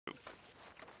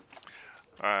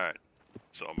Alright.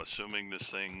 So I'm assuming this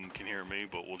thing can hear me,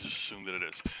 but we'll just assume that it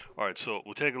is. Alright, so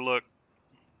we'll take a look.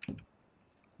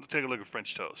 We'll take a look at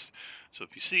French toast. So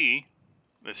if you see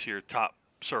this here top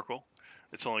circle,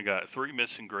 it's only got 3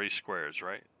 missing gray squares,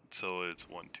 right? So it's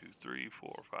 1, 2, 3,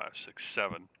 4, 5, 6,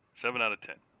 7. 7 out of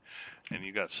 10. And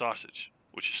you got sausage,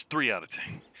 which is 3 out of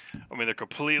 10. I mean, they're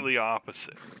completely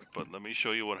opposite. But let me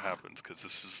show you what happens, because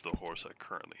this is the horse I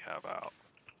currently have out.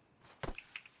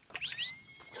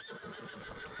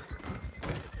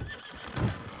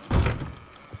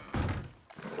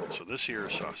 So this here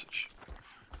is sausage.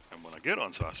 And when I get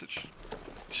on sausage,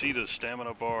 you see the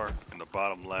stamina bar in the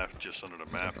bottom left just under the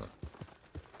map?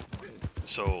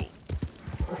 So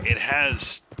it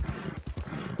has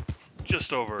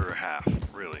just over half,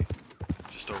 really.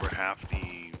 Just over half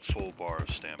the full bar of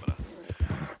stamina.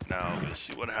 Now, you'll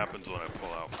see what happens when I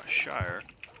pull out my Shire.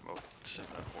 I'll send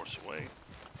that horse away.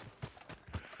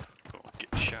 Go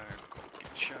get Shire, go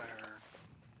get Shire.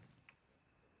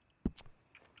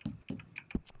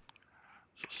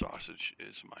 So sausage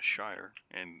is my Shire,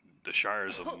 and the Shire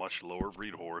is a much lower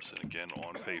breed horse, and again,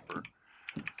 on paper,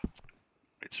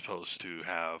 it's supposed to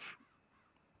have...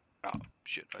 Oh,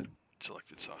 shit, I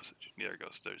selected sausage. There it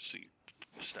goes, there's the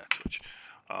stat switch.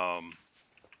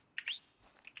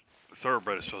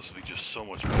 Thoroughbred is supposed to be just so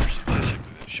much more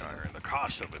statistically than Shire, and the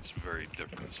cost of it's very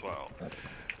different as well.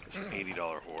 It's an $80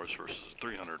 horse versus a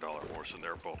 $300 horse, and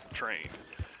they're both trained.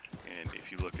 And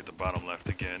if you look at the bottom left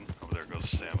again, over there goes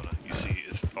stamina. You see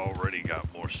it's already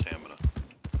got more stamina.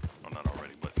 Well, not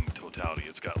already, but in totality,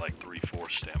 it's got like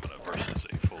 3/4 stamina versus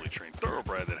a fully trained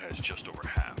thoroughbred that has just over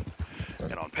half.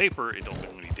 And on paper, it don't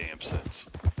make any damn sense.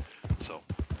 So,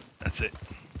 that's it.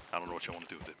 I don't know what you want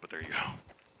to do with it, but there you go.